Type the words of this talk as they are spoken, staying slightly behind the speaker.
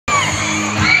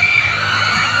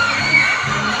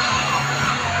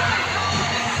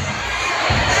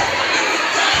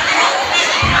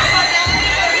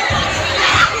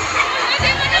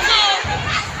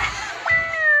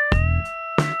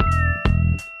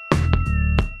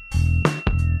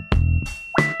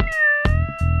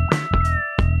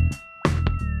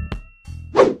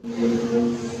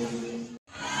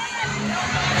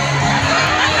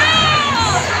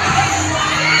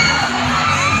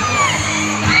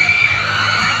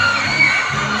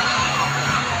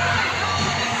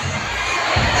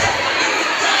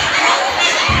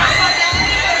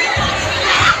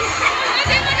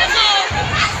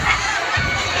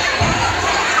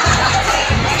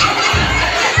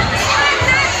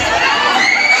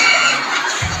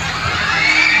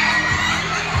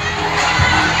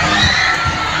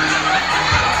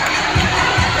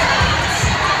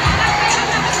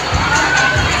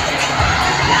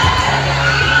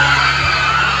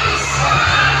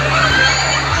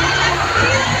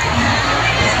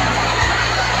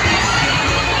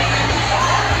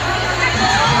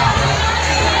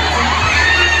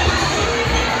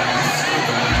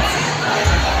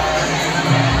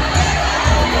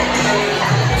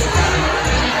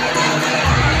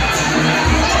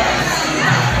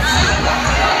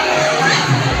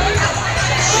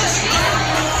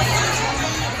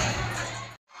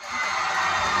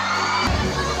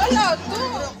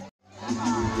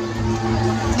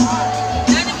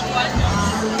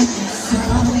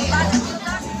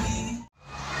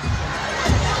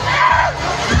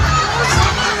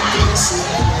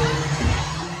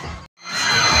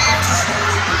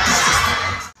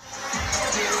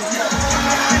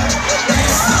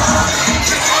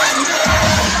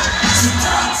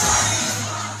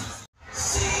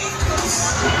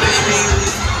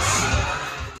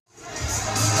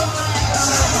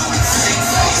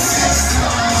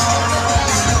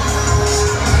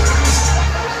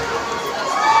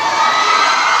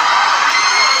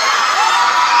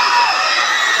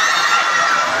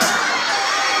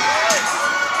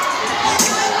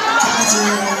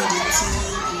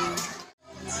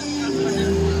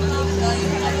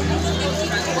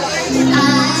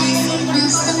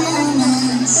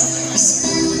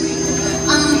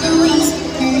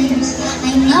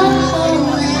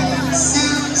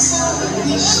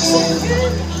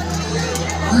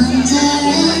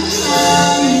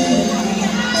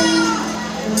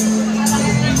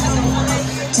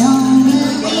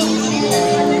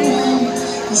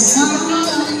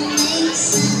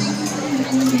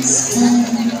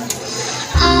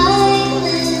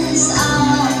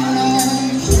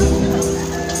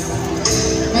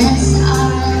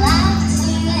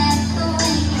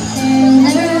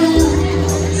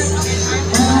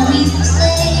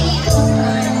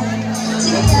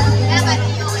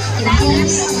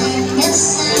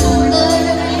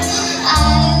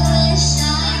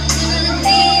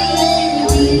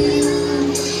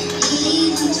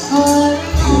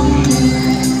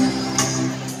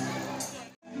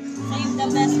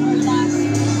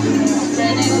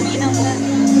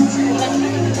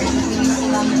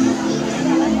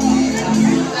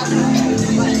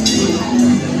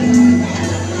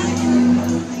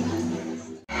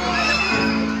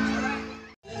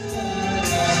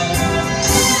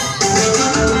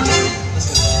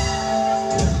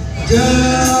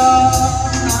Girl,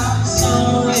 I'm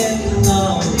so in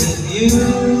love with you.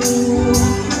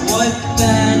 What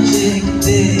magic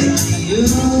did you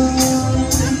use?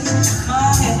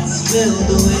 My head's filled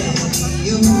with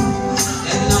you,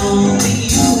 and only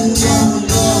you don't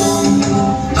know.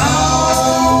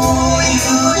 Oh,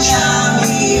 you charm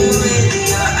me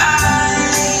with your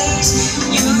eyes.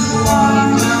 You are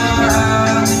my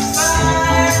heart with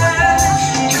fire.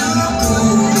 You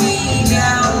cool me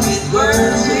down with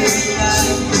words.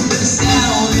 The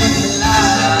sound of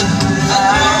life. I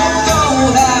don't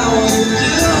know how to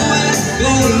do it,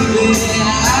 baby.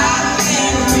 I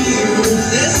can't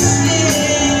resist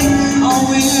it. Oh,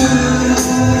 you,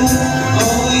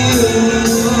 oh, you.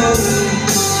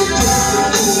 You put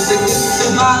the music into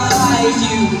my life.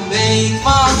 You make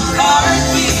my heart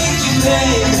beat. You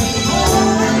make me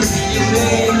move. You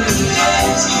make me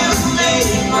dance. You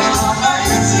make my heart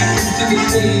sing to the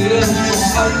beautiful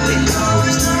heart that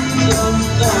goes dum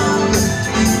dum.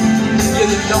 You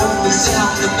know the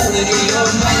sound, the melody of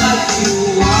my life.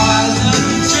 You are the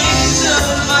dreams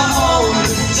of my whole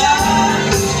time.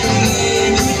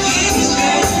 You give me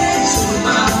strength to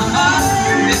my heart.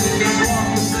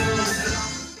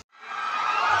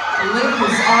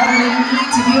 Listeners already need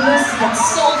to give us that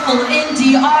soulful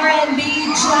indie R&B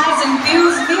jazz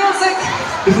infused music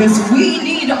because we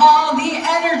need all the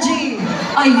energy.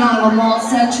 Ayala Mall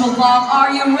Central Block,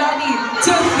 are you ready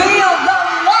to feel the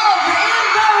love in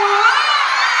the room?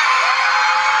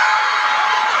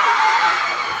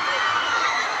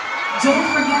 Don't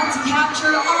forget to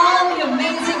capture all the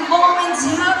amazing moments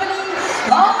happening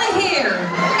only here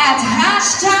at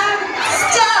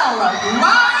 #Stell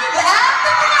Live at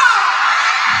the Block.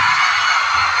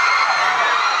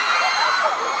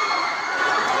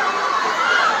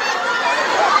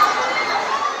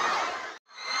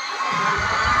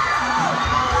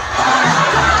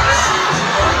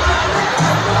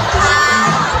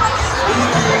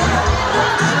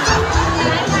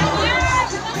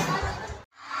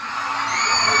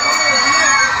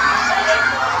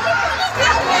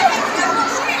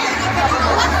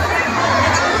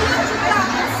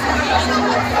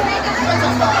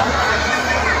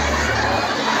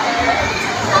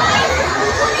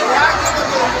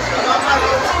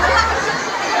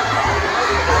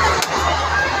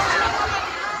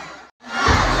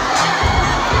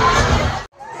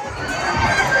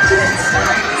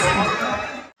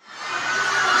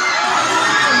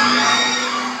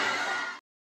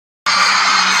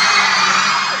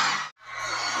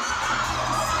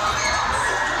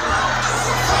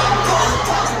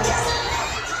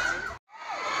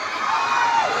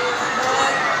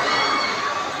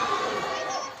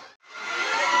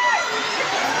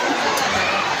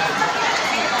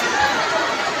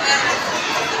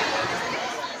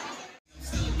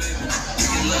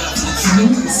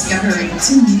 You're discovering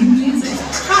to new music,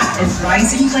 hot and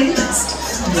rising playlist.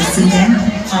 Listen now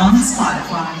on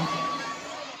Spotify.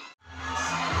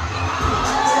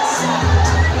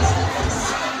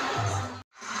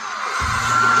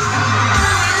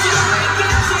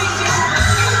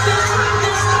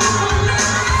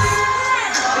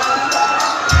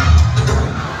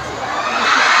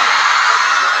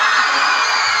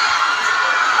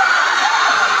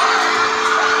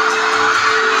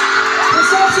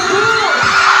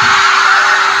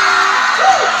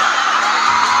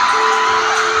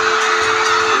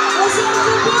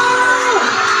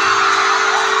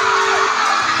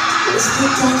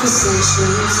 Good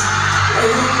conversations,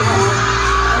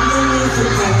 underneath the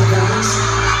paradise,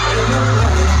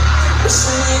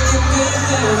 wishing you could be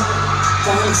there,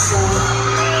 by your side,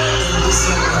 in the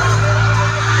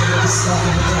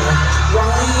summer,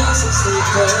 while you some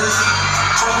sleepers,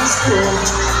 I was cool,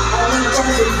 I'm in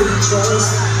perfect features,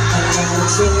 I know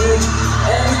it's you,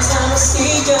 every time I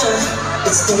see you,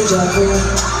 it's deja vu,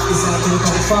 'cause I keep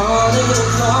on falling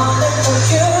for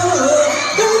you,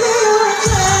 baby, you're a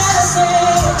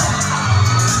classic.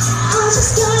 I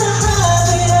just gotta have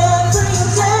it every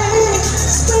day.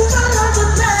 Sprinkle up the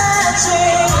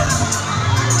magic,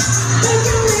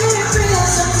 making me feel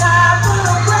some type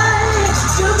of way.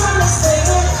 You wanna say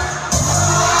it?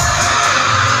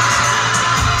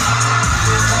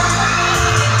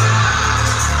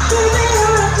 Baby,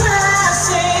 you're a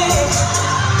classic,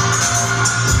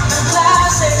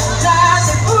 classic,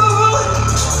 ooh.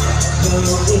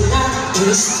 You're not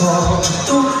gusto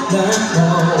tulad mo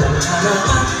na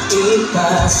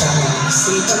maipasa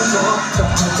isipan ko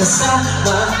kapag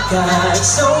kasama ka.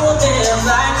 It's so damn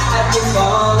right I've been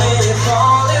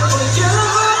falling for you.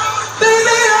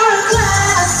 Baby, you're a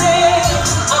classic.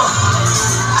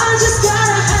 I just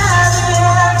gotta have it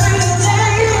every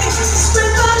day.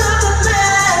 Sprinkle up the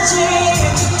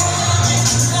magic,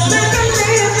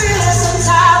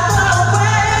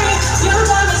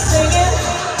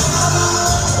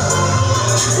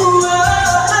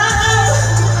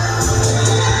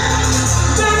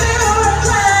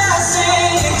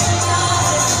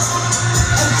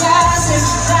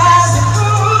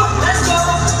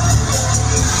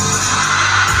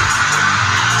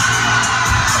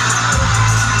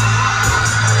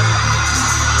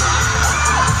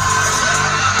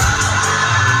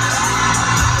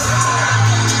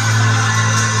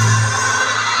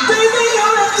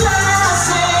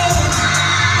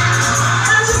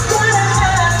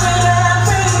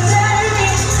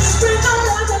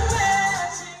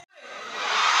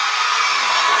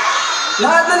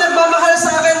 Lahat na nagmamahal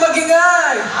sa akin,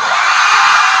 magingay!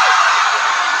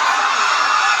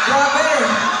 Grabe!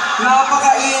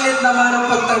 Napakainit naman ang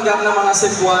pagtanggap ng mga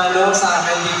Cebuano sa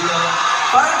akin dito.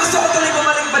 Parang gusto ko tuloy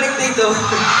bumalik-balik dito.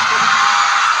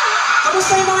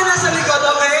 Kamusta yung mga nasa likod,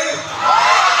 okay?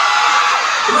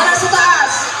 Yung mga nasa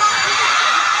taas?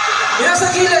 Yung nasa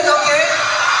gilid, okay?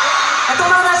 Ito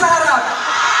mga nasa harap.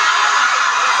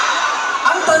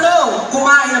 Ang tanong,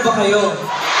 kumain na ba kayo?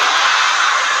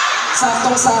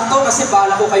 Saktong-sakto kasi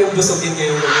bala ko kayong busugin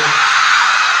ngayong gabi.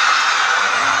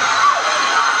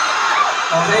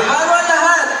 Okay, bago ang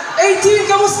lahat.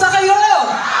 18, kamusta kayo?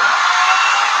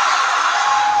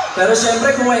 Pero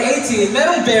syempre kung may 18,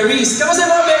 merong berries. Kamusta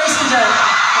yung mga berries ko dyan?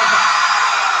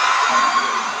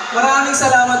 Maraming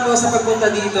salamat po sa pagpunta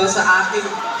dito sa aking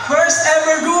first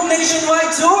ever Room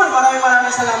Nationwide Tour.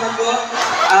 Maraming salamat po.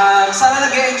 Sana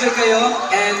nag-enjoy kayo.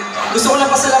 And gusto ko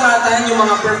lang pasalamatan yung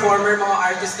mga performer, mga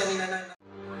artist kanina na